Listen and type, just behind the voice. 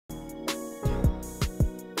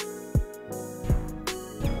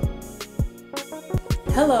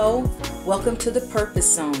Hello, welcome to the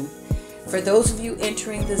Purpose Zone. For those of you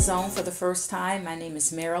entering the zone for the first time, my name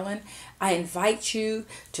is Marilyn. I invite you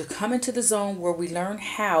to come into the zone where we learn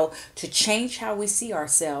how to change how we see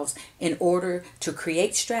ourselves in order to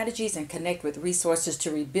create strategies and connect with resources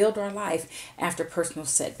to rebuild our life after personal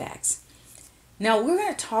setbacks. Now, we're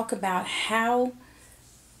going to talk about how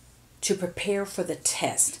to prepare for the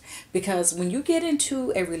test, because when you get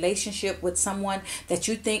into a relationship with someone that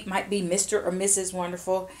you think might be Mr. or Mrs.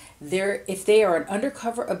 Wonderful, if they are an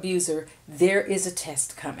undercover abuser, there is a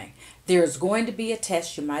test coming. There's going to be a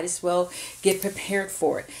test. You might as well get prepared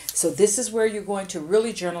for it. So this is where you're going to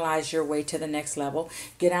really journalize your way to the next level.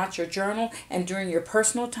 Get out your journal, and during your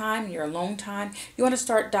personal time, your alone time, you want to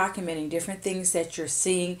start documenting different things that you're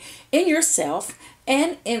seeing in yourself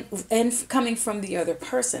and coming from the other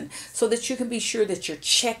person, so that you can be sure that you're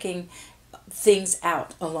checking things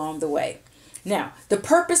out along the way. Now, the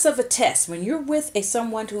purpose of a test, when you're with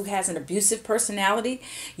someone who has an abusive personality,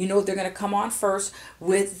 you know they're going to come on first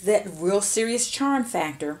with that real serious charm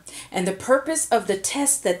factor. And the purpose of the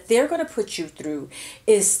test that they're going to put you through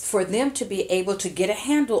is for them to be able to get a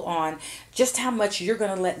handle on just how much you're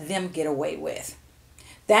going to let them get away with.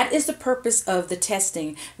 That is the purpose of the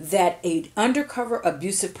testing that an undercover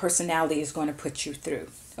abusive personality is going to put you through.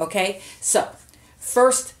 Okay, so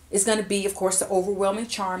first is going to be, of course, the overwhelming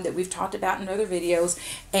charm that we've talked about in other videos,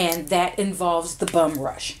 and that involves the bum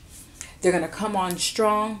rush. They're going to come on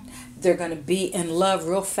strong. They're going to be in love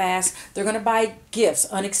real fast. They're going to buy gifts,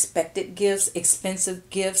 unexpected gifts, expensive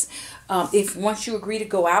gifts. If once you agree to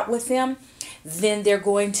go out with them, then they're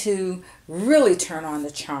going to really turn on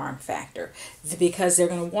the charm factor, because they're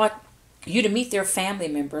going to want you to meet their family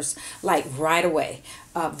members like right away.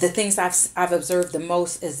 The things I've observed the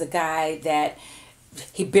most is the guy that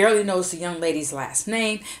he barely knows the young lady's last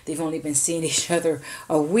name. They've only been seeing each other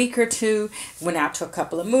a week or two, went out to a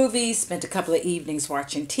couple of movies, spent a couple of evenings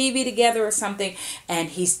watching TV together or something, and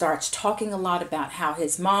he starts talking a lot about how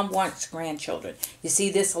his mom wants grandchildren. You see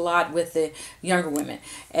this a lot with the younger women.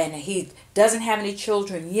 And he doesn't have any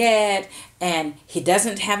children yet, and he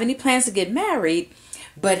doesn't have any plans to get married,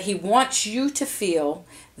 but he wants you to feel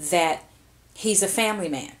that he's a family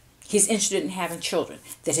man. He's interested in having children,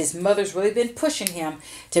 that his mother's really been pushing him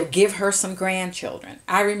to give her some grandchildren.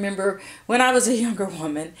 I remember when I was a younger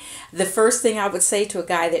woman, the first thing I would say to a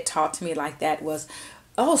guy that talked to me like that was,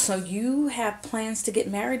 "Oh, so you have plans to get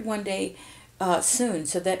married one day soon?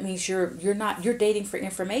 So that means you're dating for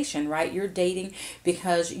information, right? You're dating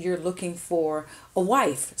because you're looking for a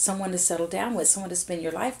wife, someone to settle down with, someone to spend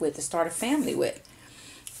your life with, to start a family with."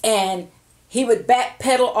 And he would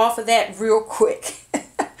backpedal off of that real quick.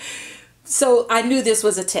 So I knew this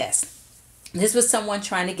was a test. This was someone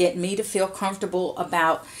trying to get me to feel comfortable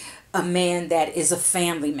about a man that is a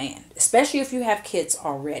family man, especially if you have kids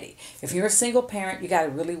already. If you're a single parent, you got to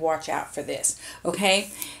really watch out for this, okay?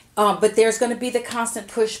 But there's going to be the constant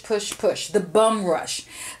push, push, push, the bum rush.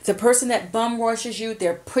 The person that bum rushes you,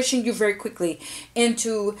 they're pushing you very quickly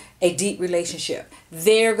into a deep relationship.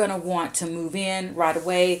 They're going to want to move in right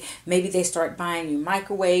away. Maybe they start buying you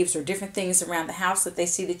microwaves or different things around the house that they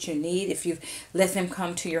see that you need if you've let them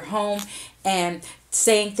come to your home, and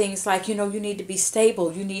saying things like, you know, you need to be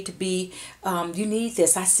stable. You need to be, you need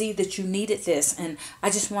this. I see that you needed this, and I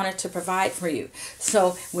just wanted to provide for you.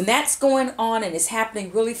 So when that's going on and it's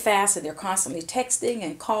happening really fast, and they're constantly texting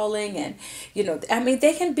and calling, and, you know, I mean,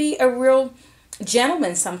 they can be a real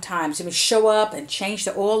gentleman sometimes. I mean, show up and change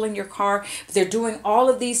the oil in your car. But they're doing all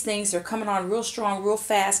of these things. They're coming on real strong, real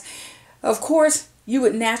fast. Of course, you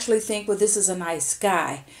would naturally think, well, this is a nice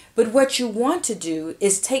guy. But what you want to do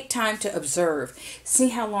is take time to observe. See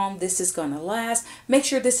how long this is going to last. Make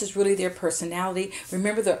sure this is really their personality.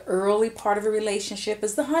 Remember, the early part of a relationship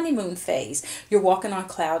is the honeymoon phase. You're walking on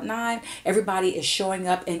cloud nine. Everybody is showing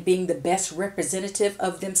up and being the best representative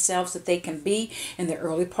of themselves that they can be in the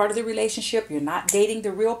early part of the relationship. You're not dating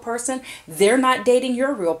the real person. They're not dating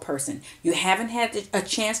your real person. You haven't had a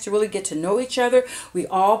chance to really get to know each other. We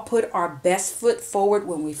all put our best foot forward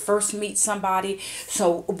when we first meet somebody.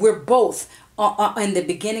 So we're both in the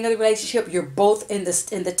beginning of the relationship. You're both in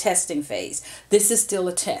the testing phase. This is still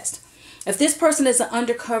a test. If this person is an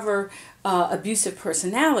undercover abusive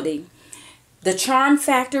personality, the charm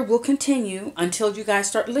factor will continue until you guys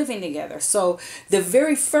start living together. So the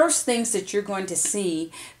very first things that you're going to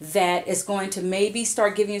see that is going to maybe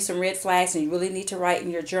start giving you some red flags, and you really need to write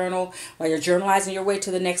in your journal while you're journalizing your way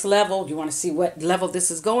to the next level. You want to see what level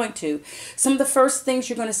this is going to. Some of the first things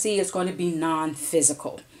you're going to see is going to be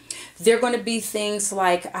non-physical. They're going to be things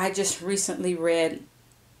like, I just recently read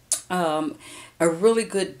a really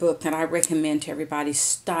good book that I recommend to everybody.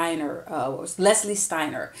 Leslie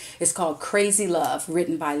Steiner. It's called Crazy Love,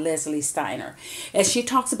 written by Leslie Steiner. And she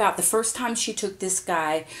talks about the first time she took this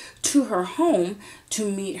guy to her home to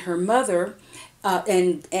meet her mother,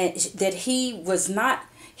 and that he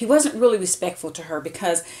wasn't really respectful to her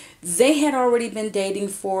because they had already been dating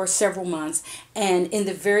for several months. And in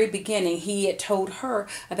the very beginning, he had told her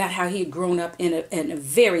about how he had grown up in a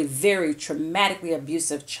very, very traumatically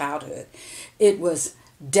abusive childhood. It was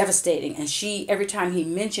devastating. And every time he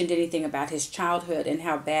mentioned anything about his childhood and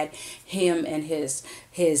how bad him and his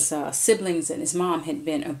siblings and his mom had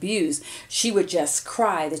been abused, she would just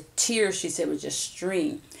cry. The tears, she said, would just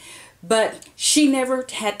stream. But she never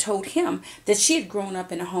had told him that she had grown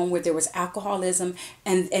up in a home where there was alcoholism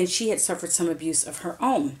and she had suffered some abuse of her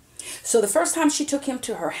own. So the first time she took him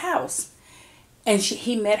to her house and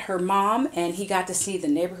he met her mom and he got to see the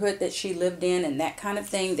neighborhood that she lived in and that kind of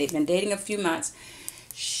thing. They'd been dating a few months.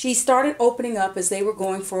 She started opening up as they were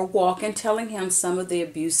going for a walk and telling him some of the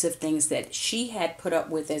abusive things that she had put up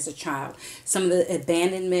with as a child, some of the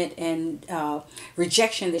abandonment and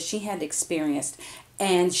rejection that she had experienced.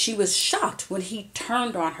 And she was shocked when he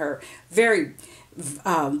turned on her very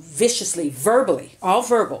viciously, verbally, all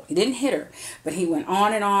verbal. He didn't hit her, but he went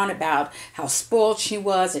on and on about how spoiled she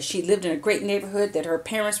was, that she lived in a great neighborhood, that her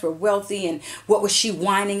parents were wealthy, and what was she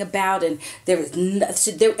whining about. And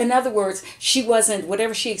in other words,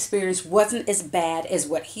 whatever she experienced wasn't as bad as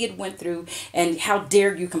what he had went through, and how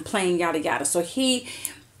dare you complain, yada yada. So he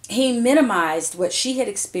minimized what she had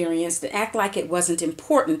experienced and act like it wasn't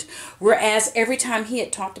important, whereas every time he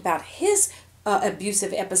had talked about his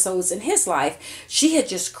abusive episodes in his life, she had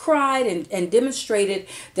just cried and demonstrated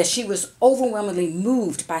that she was overwhelmingly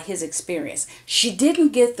moved by his experience. She didn't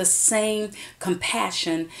get the same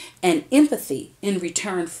compassion and empathy in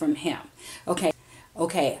return from him.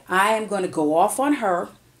 Okay, I am going to go off on her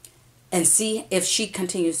and see if she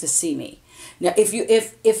continues to see me. Now,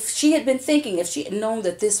 if she had been thinking, if she had known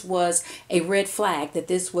that this was a red flag, that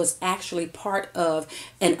this was actually part of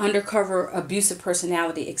an undercover abusive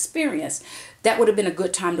personality experience, that would have been a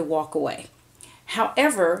good time to walk away.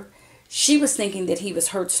 However, she was thinking that he was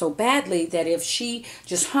hurt so badly that if she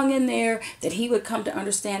just hung in there, that he would come to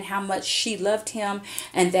understand how much she loved him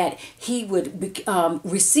and that he would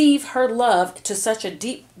receive her love to such a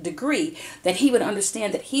deep degree that he would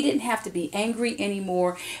understand that he didn't have to be angry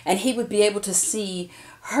anymore and he would be able to see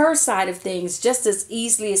her side of things just as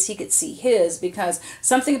easily as he could see his, because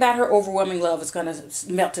something about her overwhelming love is going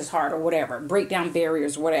to melt his heart or whatever, break down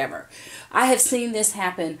barriers, whatever. I have seen this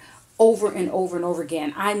happen over and over and over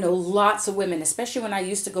again. I know lots of women, especially when I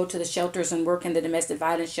used to go to the shelters and work in the domestic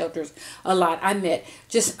violence shelters a lot. I met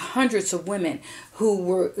just hundreds of women who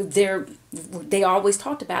were there. They always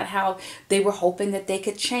talked about how they were hoping that they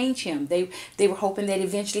could change him. They were hoping that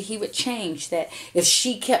eventually he would change, that if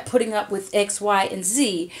she kept putting up with X, Y, and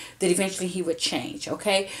Z, that eventually he would change,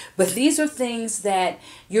 okay? But these are things that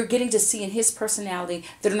you're getting to see in his personality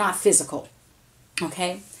that are not physical,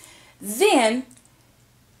 okay? Then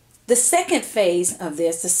the second phase of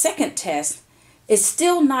this, the second test, is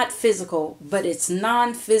still not physical, but it's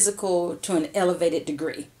non-physical to an elevated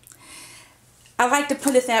degree. I like to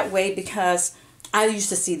put it that way because I used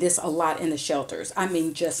to see this a lot in the shelters. I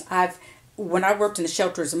mean, when I worked in the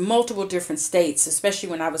shelters in multiple different states, especially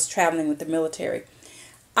when I was traveling with the military,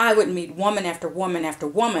 I would meet woman after woman after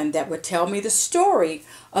woman that would tell me the story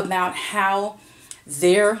about how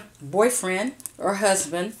their boyfriend or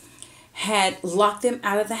husband had locked them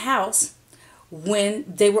out of the house when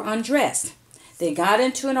they were undressed. They got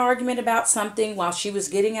into an argument about something while she was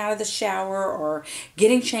getting out of the shower or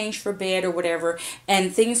getting changed for bed or whatever,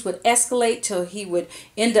 and things would escalate till he would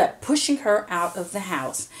end up pushing her out of the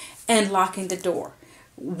house and locking the door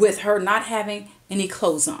with her not having any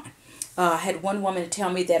clothes on. I had one woman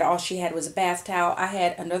tell me that all she had was a bath towel. I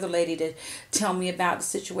had another lady to tell me about the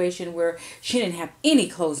situation where she didn't have any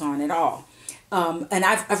clothes on at all. And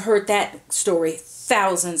I've heard that story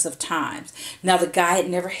thousands of times. Now, the guy had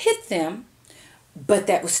never hit them, but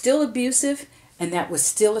that was still abusive, and that was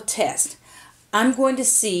still a test. I'm going to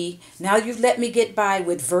see, now you've let me get by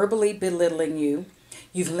with verbally belittling you.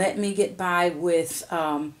 You've let me get by with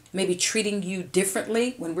maybe treating you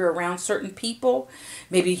differently when we're around certain people.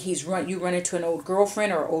 Maybe you run into an old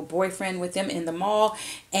girlfriend or old boyfriend with them in the mall,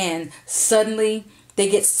 and suddenly they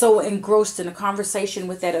get so engrossed in a conversation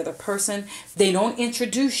with that other person, they don't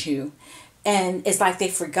introduce you, and it's like they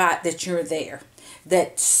forgot that you're there.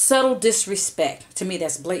 that subtle disrespect. To me,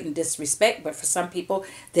 that's blatant disrespect, but for some people,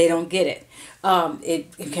 they don't get it.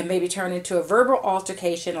 It can maybe turn into a verbal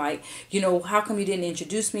altercation like, how come you didn't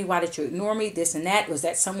introduce me? Why did you ignore me? This and that. Was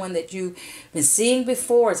that someone that you've been seeing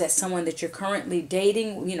before? Is that someone that you're currently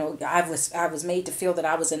dating? I was made to feel that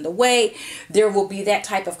I was in the way. There will be that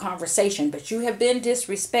type of conversation, but you have been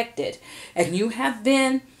disrespected and you have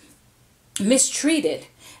been mistreated,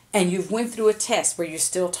 and you've went through a test where you're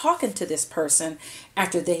still talking to this person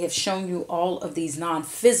after they have shown you all of these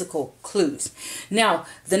non-physical clues. Now,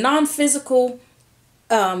 the non-physical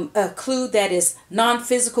clue that is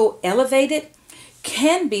non-physical elevated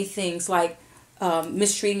can be things like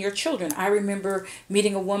mistreating your children. I remember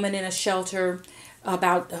meeting a woman in a shelter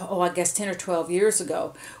about, I guess 10 or 12 years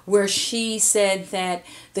ago, where she said that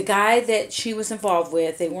the guy that she was involved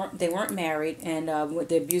with, they weren't married, and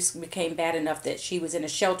the abuse became bad enough that she was in a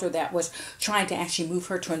shelter that was trying to actually move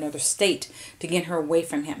her to another state to get her away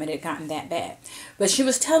from him, and it had gotten that bad. But she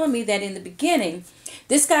was telling me that in the beginning,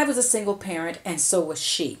 this guy was a single parent, and so was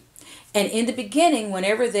she. And in the beginning,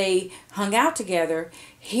 whenever they hung out together,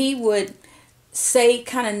 he would say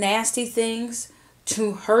kind of nasty things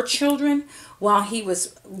to her children while he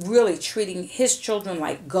was really treating his children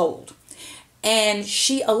like gold. And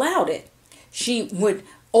she allowed it. She would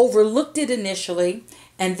overlooked it initially,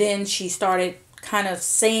 and then she started kind of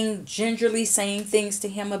gingerly saying things to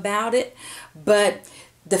him about it. But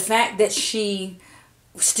the fact that she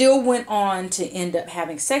still went on to end up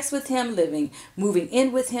having sex with him, moving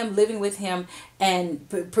in with him, living with him, and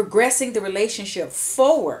progressing the relationship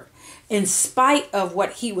forward in spite of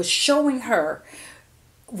what he was showing her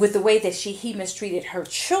with the way that he mistreated her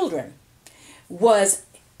children, was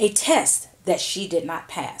a test that she did not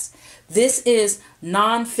pass. This is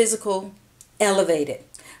non-physical elevated,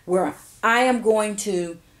 where I am going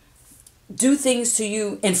to do things to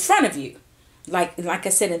you in front of you. Like I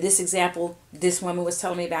said, in this example, this woman was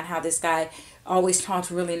telling me about how this guy always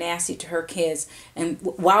talked really nasty to her kids, and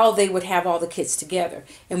while they would have all the kids together,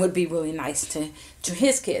 and would be really nice to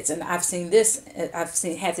his kids. And I've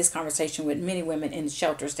had this conversation with many women in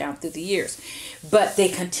shelters down through the years. But they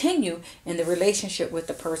continue in the relationship with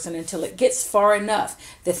the person until it gets far enough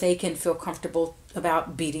that they can feel comfortable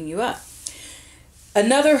about beating you up.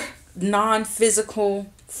 Another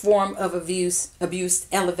non-physical form of abuse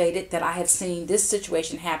elevated that I have seen, this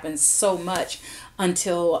situation happens so much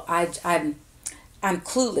until I'm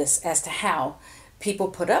clueless as to how people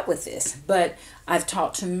put up with this. But I've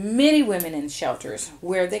talked to many women in shelters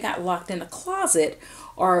where they got locked in a closet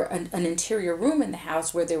or an interior room in the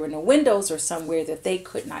house where there were no windows, or somewhere that they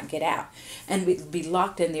could not get out, and we'd be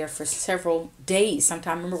locked in there for several days.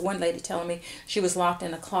 Sometimes I remember one lady telling me she was locked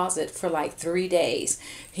in a closet for like 3 days.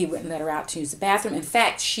 He wouldn't let her out to use the bathroom. In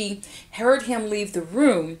fact, she heard him leave the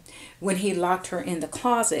room when he locked her in the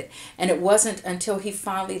closet, and it wasn't until he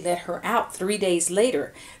finally let her out 3 days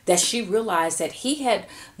later that she realized that he had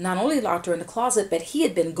not only locked her in the closet, but he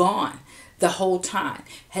had been gone the whole time,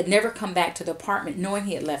 had never come back to the apartment knowing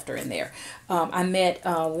he had left her in there. I met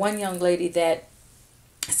one young lady that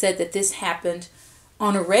said that this happened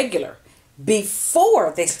on a regular.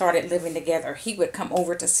 Before they started living together, he would come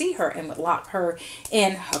over to see her and would lock her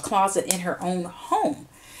in her closet in her own home.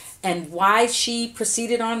 And why she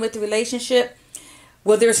proceeded on with the relationship?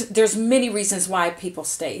 Well, there's many reasons why people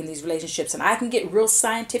stay in these relationships, and I can get real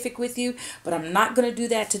scientific with you, but I'm not going to do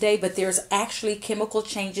that today. But there's actually chemical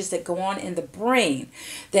changes that go on in the brain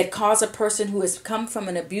that cause a person who has come from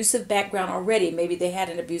an abusive background already. Maybe they had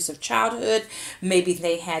an abusive childhood, maybe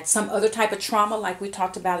they had some other type of trauma, like we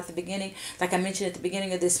talked about at the beginning, like I mentioned at the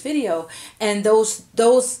beginning of this video, and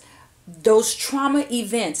those trauma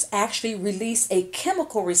events actually release a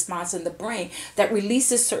chemical response in the brain that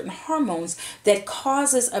releases certain hormones that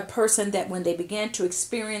causes a person that when they begin to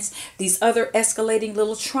experience these other escalating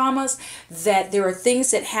little traumas, that there are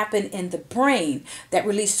things that happen in the brain that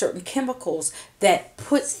release certain chemicals that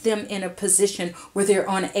puts them in a position where they're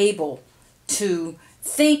unable to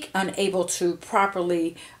think, unable to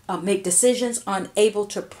properly make decisions, unable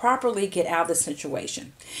to properly get out of the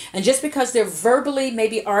situation. And just because they're verbally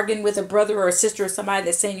maybe arguing with a brother or a sister or somebody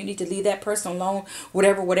that's saying you need to leave that person alone,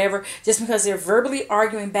 whatever, just because they're verbally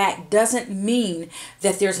arguing back doesn't mean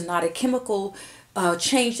that there's not a chemical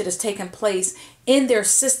change that has taken place in their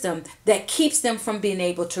system that keeps them from being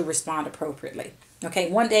able to respond appropriately.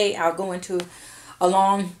 Okay, one day I'll go into a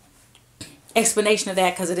long explanation of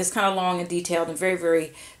that because it is kind of long and detailed and very,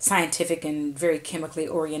 very scientific and very chemically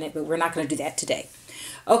oriented, but we're not going to do that today.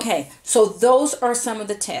 Okay, so those are some of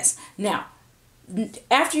the tests. Now,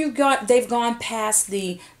 after they've gone past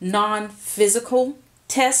the non-physical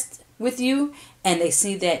test with you, and they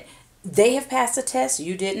see that They have passed the test,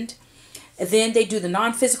 you didn't. Then they do the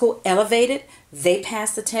non-physical elevated. They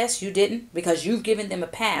passed the test, you didn't, because you've given them a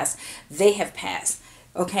pass. They have passed,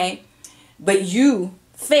 okay? But you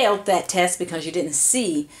failed that test because you didn't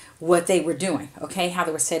see what they were doing, okay? How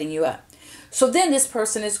they were setting you up. So then this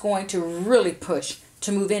person is going to really push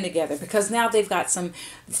to move in together, because now they've got some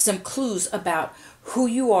clues about who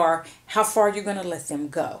you are, how far you're going to let them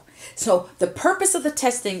go. So the purpose of the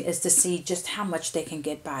testing is to see just how much they can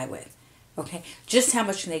get by with. Okay, just how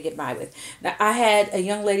much can they get by with. Now, I had a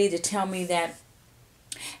young lady to tell me that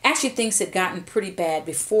actually things had gotten pretty bad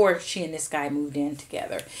before she and this guy moved in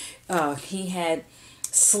together. He had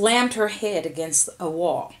slammed her head against a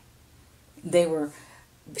wall.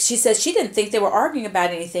 She said she didn't think they were arguing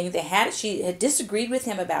about anything. She had disagreed with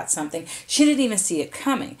him about something. She didn't even see it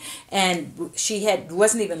coming. And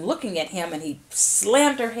wasn't even looking at him, and he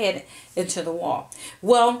slammed her head into the wall.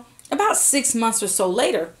 Well, about 6 months or so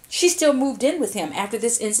later, she still moved in with him after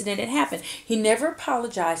this incident had happened. He never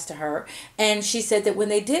apologized to her. And she said that when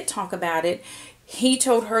they did talk about it, he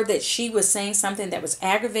told her that she was saying something that was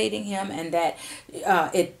aggravating him, and that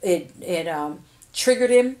it triggered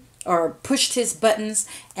him or pushed his buttons,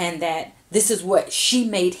 and that this is what she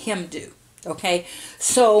made him do. Okay,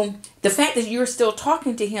 so the fact that you're still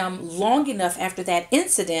talking to him long enough after that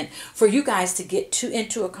incident for you guys to get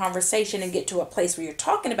into a conversation and get to a place where you're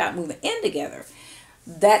talking about moving in together,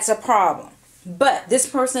 that's a problem. But this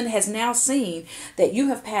person has now seen that you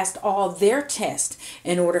have passed all their tests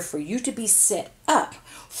in order for you to be set up,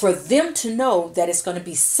 for them to know that it's going to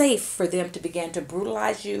be safe for them to begin to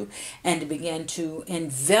brutalize you and to begin to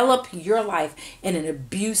envelop your life in an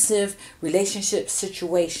abusive relationship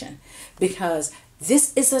situation. Because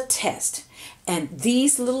this is a test, and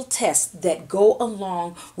these little tests that go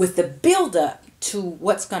along with the build-up to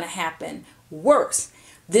what's going to happen works.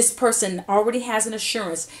 This person already has an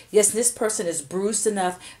assurance. Yes, this person is bruised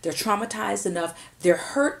enough. They're traumatized enough. They're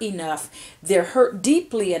hurt enough. They're hurt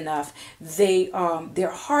deeply enough.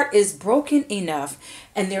 Their heart is broken enough,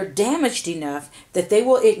 and they're damaged enough that they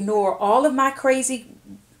will ignore all of my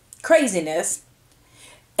craziness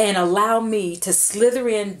and allow me to slither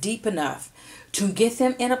in deep enough to get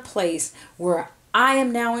them in a place where I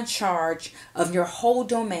am now in charge of your whole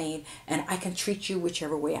domain, and I can treat you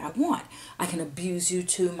whichever way I want. I can abuse you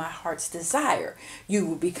to my heart's desire. You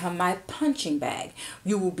will become my punching bag.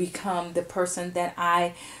 You will become the person that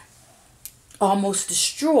I almost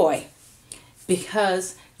destroy,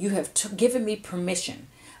 because you have given me permission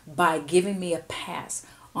by giving me a pass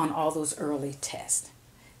on all those early tests.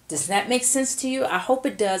 Does that make sense to you? I hope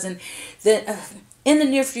it does. And then in the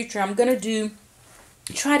near future, I'm going to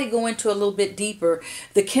try to go into a little bit deeper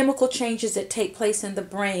the chemical changes that take place in the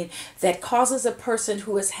brain that causes a person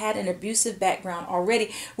who has had an abusive background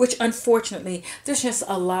already, which unfortunately there's just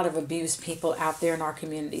a lot of abused people out there in our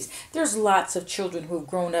communities. There's lots of children who have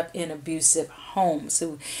grown up in abusive homes,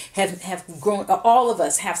 who have grown, all of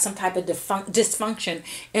us have some type of dysfunction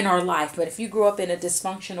in our life. But if you grew up in a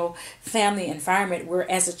dysfunctional family environment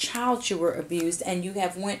where as a child you were abused, and you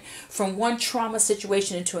have went from one trauma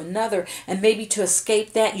situation into another, and maybe to escape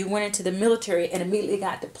that you went into the military and immediately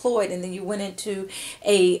got deployed, and then you went into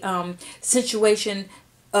a situation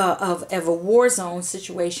of a war zone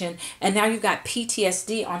situation, and now you've got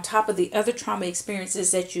PTSD on top of the other trauma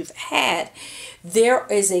experiences that you've had, there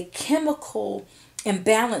is a chemical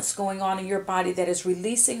imbalance going on in your body that is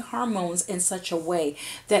releasing hormones in such a way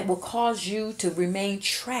that will cause you to remain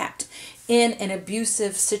trapped in an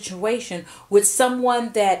abusive situation with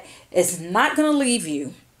someone that is not going to leave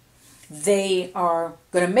you. They are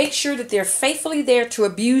going to make sure that they're faithfully there to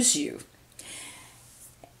abuse you.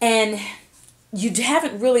 And you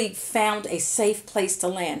haven't really found a safe place to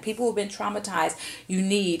land. People who've been traumatized, you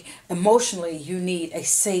need a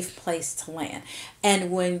safe place to land.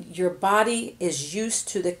 And when your body is used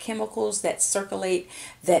to the chemicals that circulate,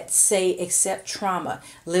 that say accept trauma,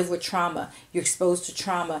 live with trauma, you're exposed to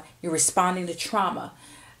trauma, you're responding to trauma,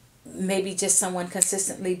 maybe just someone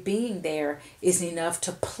consistently being there is enough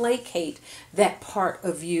to placate that part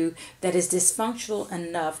of you that is dysfunctional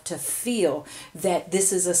enough to feel that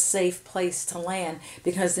this is a safe place to land,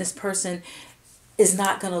 because this person is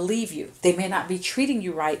not going to leave you. They may not be treating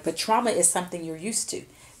you right, but trauma is something you're used to.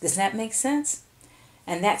 Does that make sense?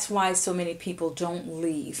 And that's why so many people don't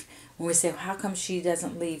leave. When we say, well, how come she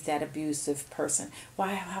doesn't leave that abusive person?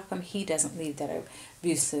 How come he doesn't leave that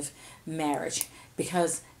abusive marriage?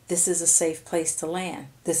 Because this is a safe place to land.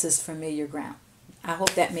 This is familiar ground. I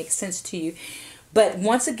hope that makes sense to you. But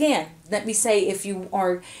once again, let me say, if you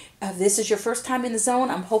are, this is your first time in the zone,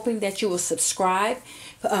 I'm hoping that you will subscribe.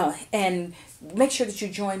 And make sure that you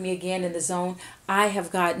join me again in the zone. I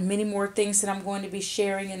have got many more things that I'm going to be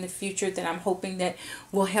sharing in the future that I'm hoping that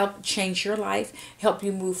will help change your life, help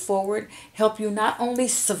you move forward, help you not only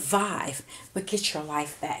survive, but get your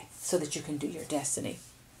life back so that you can do your destiny.